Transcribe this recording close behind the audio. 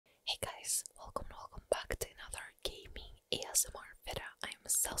Hey guys, welcome back to another gaming ASMR video. I'm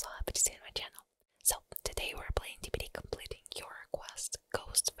so happy to see you on my channel. So today we're playing DBD completing your request,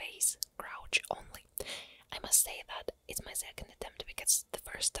 Ghostface, Crouch only. I must say that it's my second attempt because the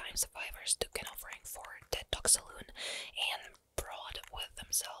first time survivors took an offering for the dog saloon and brought with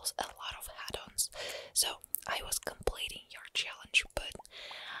themselves a lot of add-ons. So I was completing your challenge, but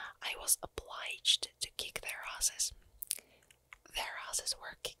I was obliged to kick their asses. Their asses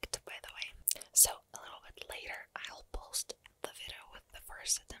were kicked, by the way. So a little bit later I'll post the video with the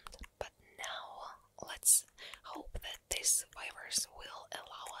first attempt. But now let's hope that these survivors will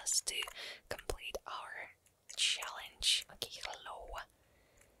allow us to complete our challenge. Okay, hello.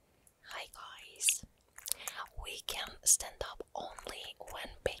 Hi guys. We can stand up only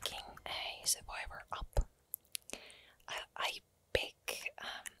when picking a survivor up.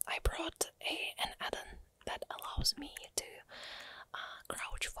 I brought an add-on that allows me to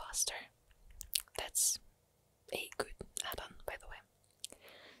crouch faster. That's a good add-on, by the way.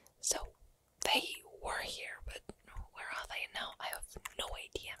 So they were here, but where are they now? I have no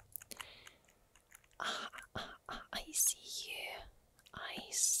idea. I see you. I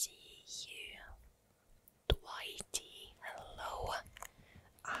see you. Dwighty, hello.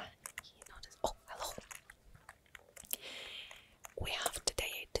 He noticed. Oh, hello. We have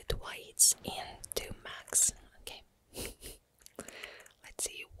today 2 Dwights and 2 Max. Okay. Let's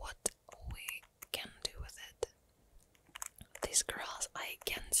see what we can do with it. This grass, I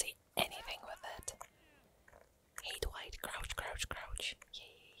can't see anything with it. Hey Dwight, crouch, crouch, crouch.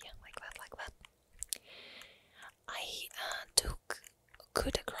 Yeah, like that. I took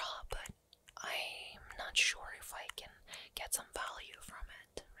coup de grace, but I'm not sure if I can get some value from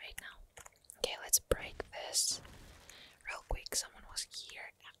it right now. Okay, let's break this real quick. Someone was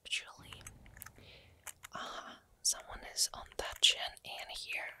here actually. Someone is on that gen, and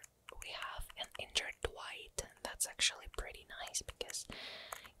here we have an injured Dwight. That's actually pretty nice because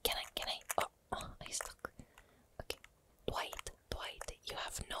can I oh, I stuck. Okay. Dwight, you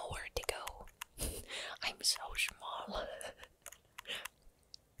have nowhere to go. I'm so small.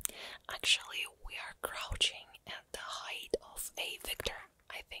 Actually, we are crouching at the height of a victor,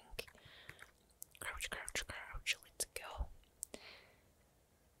 I think. Crouch, crouch, crouch, let's go.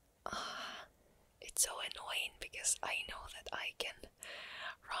 It's so annoying because I know that I can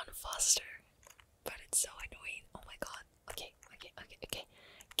run faster, but it's so annoying. Oh my god. Okay.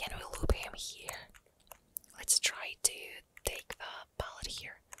 Can we loop him here? Let's try to take the pallet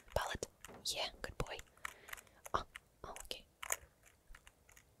here. Pallet? Yeah, good boy. Oh, okay.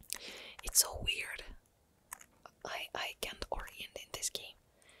 It's so weird. I can't orient in this game.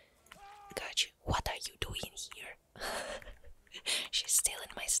 Gotcha. What are you doing here? She's stealing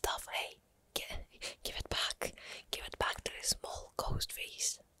my stuff. Hey, give it back. Give it back to the small ghost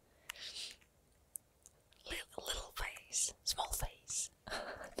face. Little face. Small face.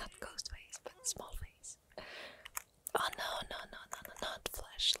 Not ghost face, but small face. Oh no, not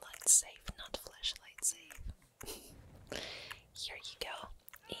flashlight safe. Not flashlight safe. Here you go.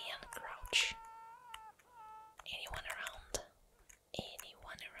 And crouch. Anyone around?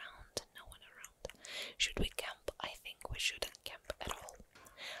 Anyone around? No one around. Should we camp? I think we shouldn't camp at all.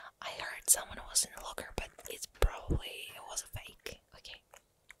 I heard someone was in the locker, but it was a fake. Okay.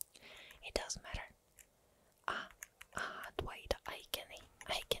 It doesn't matter. Dwight, I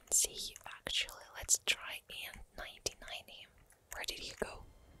can see you actually. Let's try and 99 him. Where did he go?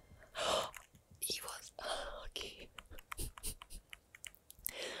 He was okay.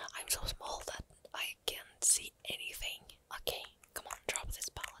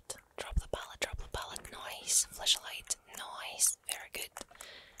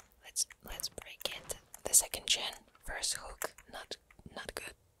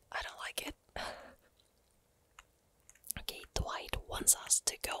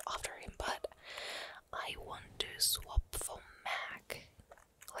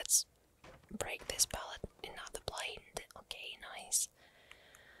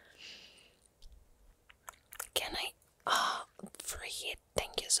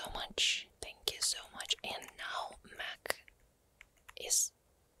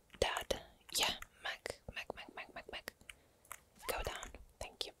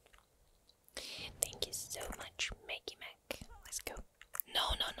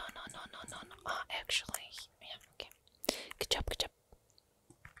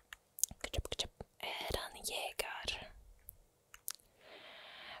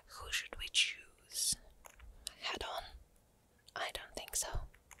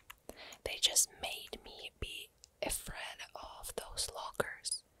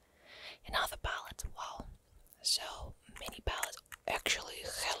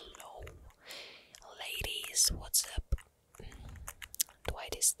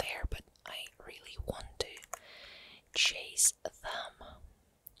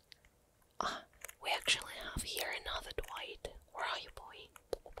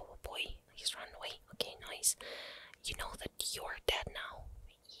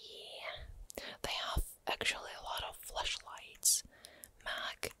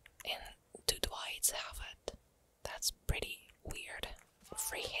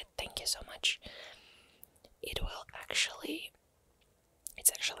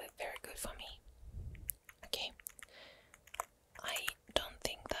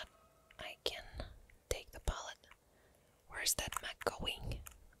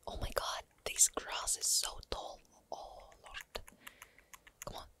 boss is so tall. Oh lord.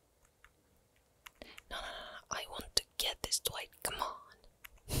 Come on. No, no, no, no. I want to get this Dwight. Come on.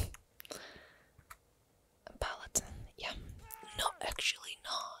 Pallet. Yeah. No, actually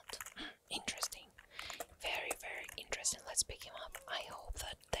not. Interesting. Very, very interesting. Let's pick him up. I hope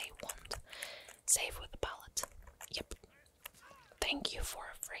that they won't save with the pallet. Yep. Thank you for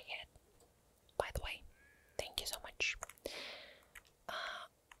a free hit. By the way, thank you so much.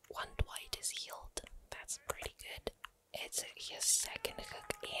 One Dwight is healed. That's pretty good. It's his second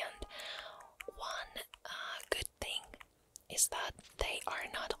hook, and one good thing is that they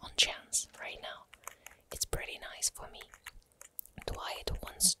are not on chance right now. It's pretty nice for me. Dwight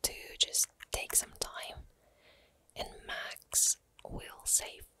wants to just take some time, and Max will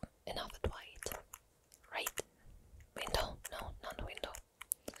save another Dwight. Right? Window? No, not window.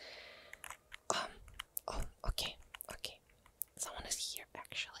 Oh, okay, okay. Someone is here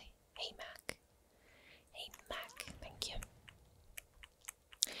actually. Hey Mac. Hey Mac, thank you.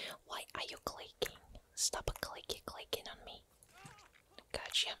 Why are you clicking? Stop clicking on me.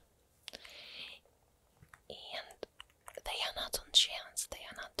 Gotcha. And they are not on chance. They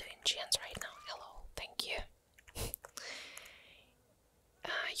are not doing chance right now. Hello, thank you.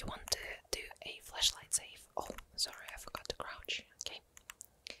 You want to do a flashlight save? Oh, sorry, I forgot to crouch. Okay.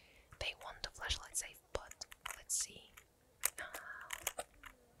 They want a flashlight save, but let's see.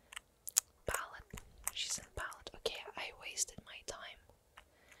 Pallet. She's in pallet. Okay, I wasted my time.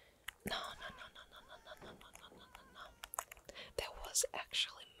 No. There was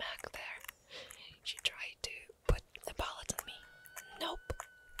actually Mac there. She tried to put the pallet on me. Nope.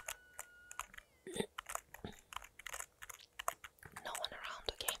 No one around,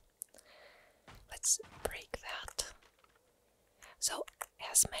 okay. Let's break that. So,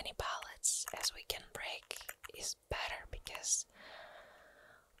 as many pallets as we can break is better because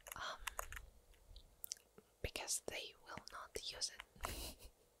they will not use it.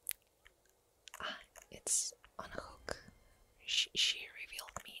 It's on a hook. She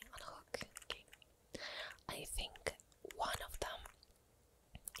revealed me on a hook. Okay. I think one of them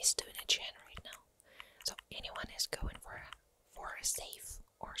is doing a gen right now. So anyone is going for a save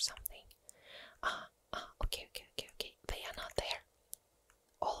or something. Okay. They are not there.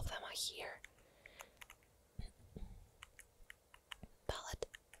 All of them are here. Pallet.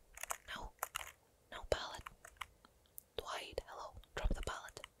 No pallet. Dwight, hello. Drop the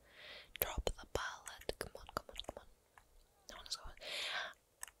pallet. Drop the pallet. Come on. No one is going.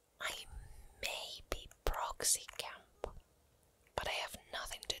 I may be proxy camp, but I have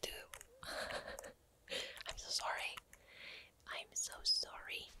nothing to do. I'm so sorry.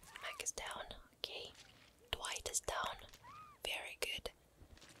 Mac is down. Okay. Dwight is down. Very good.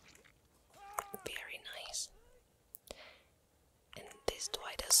 Very nice. And this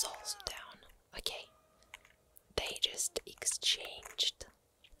Dwight is also down. Okay. They just exchanged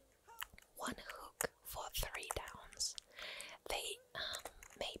one hook for 3 downs. They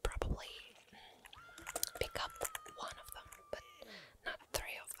may probably pick up one of them, but not 3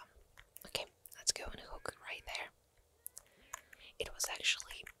 of them. Okay, let's go on a hook right there. It was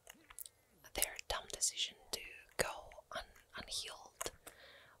actually their dumb decision to go unhealed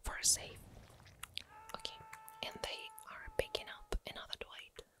for a save. Okay, and they are picking up another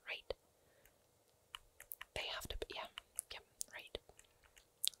Dwight, right? They have to, yeah, right.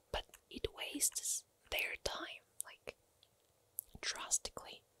 But it wastes their time, like,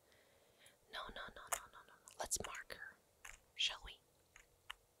 drastically. No. Let's mark her, shall we?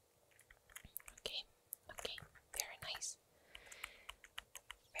 Okay, very nice.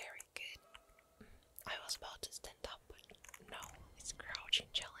 Very good. I was about to stand up, but no, it's crouching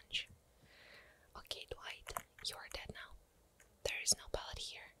challenge. Okay, Dwight, you are dead now. There is no pallet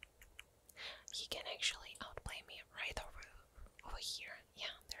here. He can actually outplay me right over here.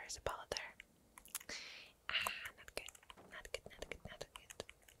 Yeah, there is a pallet there. Not good.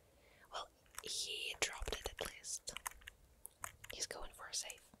 Well, he dropped it at least. He's going for a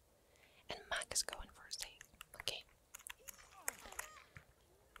save. And Mac is going for a save. Okay.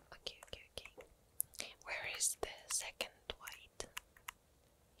 Where is the second Dwight?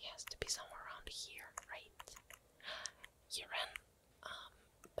 He has to be somewhere around here, right? He ran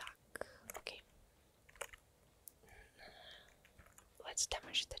back. Okay. Let's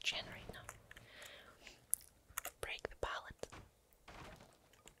damage the gen right now. Break the pallet.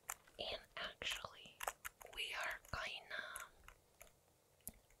 And actually, we are kinda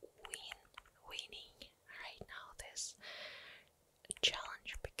winning right now this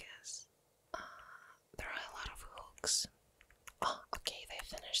challenge because there are a lot of hooks. Oh, okay, they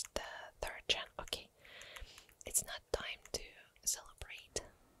finished the 3rd gen. Okay, it's not time to celebrate.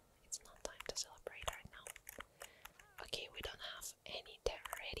 It's not time to celebrate.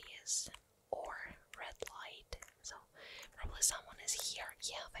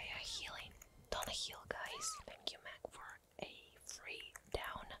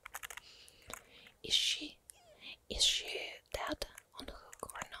 Is she dead on hook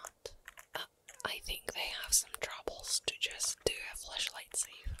or not? I think they have some troubles to just do a flashlight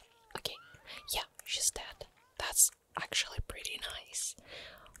save. Okay, yeah, she's dead. That's actually pretty nice.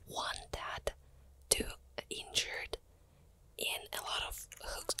 One dead, two injured, in a lot of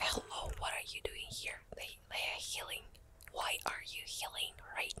hooks. Hello, what are you doing here? They are healing. Why are you healing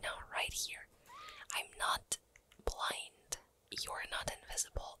right now, right here? I'm not blind. You're not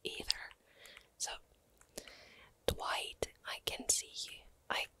invisible either. So, Dwight, I can see you.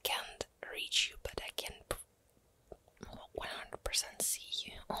 I can't reach you, but I can 100% see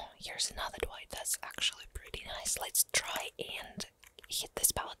you. Oh, here's another Dwight. That's actually pretty nice. Let's try and hit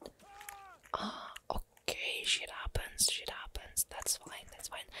this pallet. Okay, shit happens. That's fine.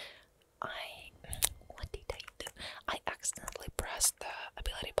 What did I do? I accidentally pressed the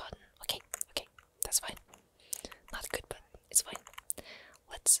ability button. Okay, that's fine. Not good, but it's fine.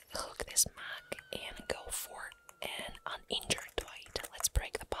 Let's hook this mag and go for an uninjured Dwight. Let's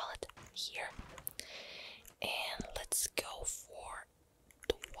break the pallet here. And let's go for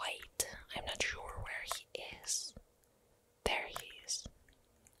Dwight. I'm not sure where he is. There he is.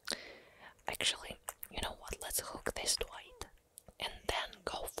 Actually, you know what? Let's hook this Dwight and then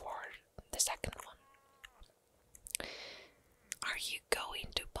go for the second one. Are you going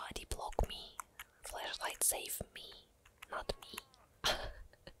to body block me? Flashlight save me, not me.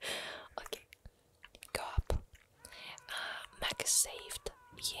 Okay, go up. Mac is saved.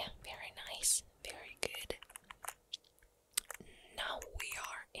 Yeah, very nice, very good. Now we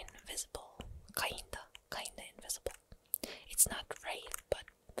are invisible. Kinda invisible. It's not Wraith,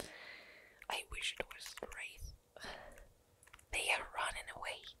 but I wish it was Wraith. They are running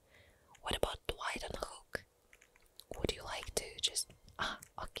away. What about Dwight on hook? Would you like to just...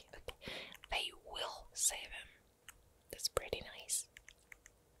 okay. They will save him. That's pretty nice.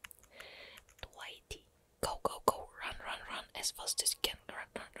 Dwighty. Go. Run. As fast as you can.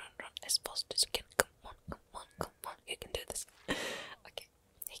 Run. As fast as you can. Come on. You can do this. Okay.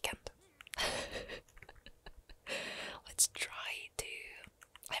 He can't. Let's try to...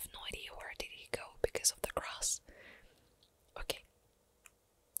 I have no idea where did he go because of the grass. Okay.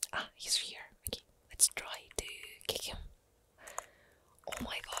 He's here. Okay. Let's try to kick him. Oh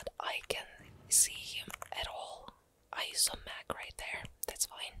my god, I can see him at all. I saw Mac right there. That's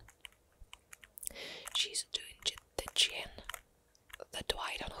fine. She's doing the chin. The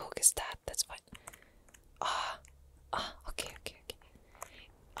Dwight on hook is dead. That's fine. Okay.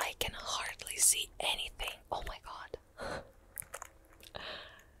 I can hardly see anything. Oh my god.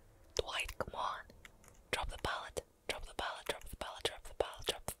 Dwight, come on. Drop the pallet. Come on.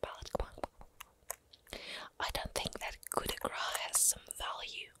 I don't think that coup de grace has some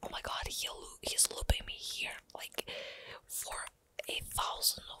value. Oh my god, he's looping me here like for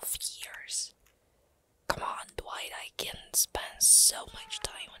 1,000 of years. Come on, Dwight, I can spend so much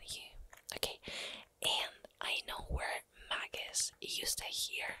time on you. Okay, and I know where Mag is. You stay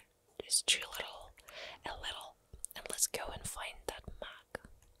here. Just chill a little, and let's go and find that Mag.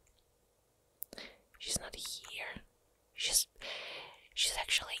 She's not here. She's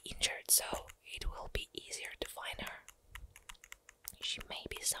actually injured, so it will be easier to find her. She may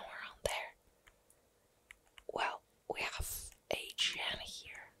be somewhere around there. Well, we have a Jen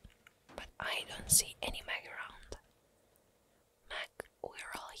here, but I don't see any Mag around. Mag,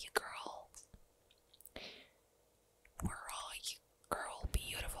 where are you, girl? Where are you, girl?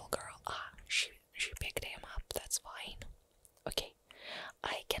 Beautiful girl. She picked him up. That's fine. Okay,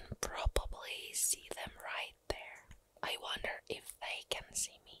 I can probably see them right there. I wonder if they can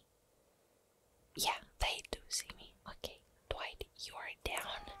see me. Yeah, they do see me. Okay, Dwight, you are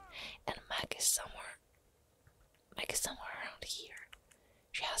down, and Mag is somewhere around here.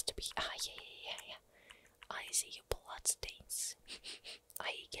 She has to be. Yeah. I see your bloodstains.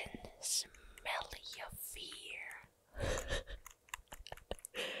 I can smell your fear.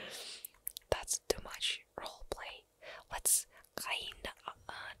 That's too much roleplay. Let's kinda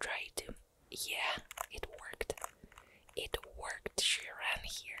try to. Yeah, it worked. She ran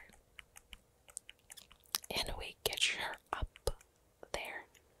here. And we get her up there.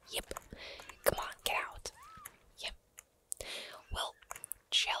 Yep. Come on, get out. Yep. Well,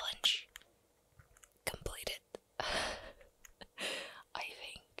 challenge completed. I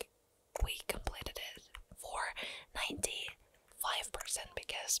think we completed it for 95%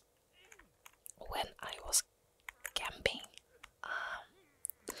 because when I was camping,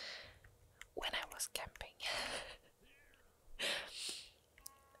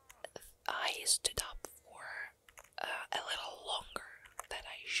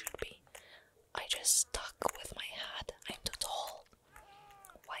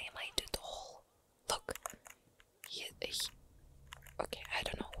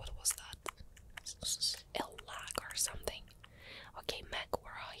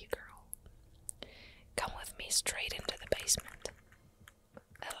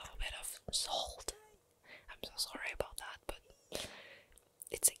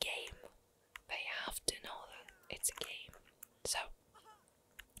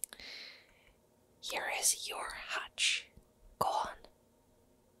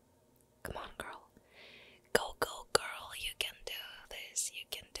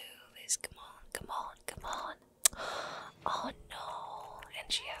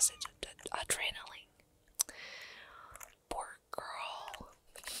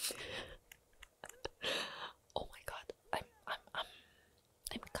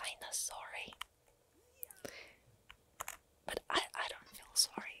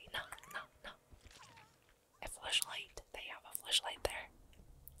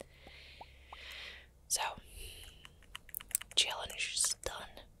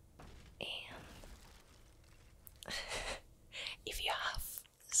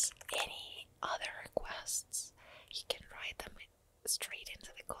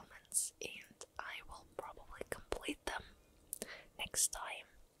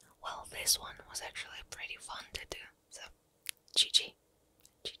 this one was actually pretty fun to do, so GG.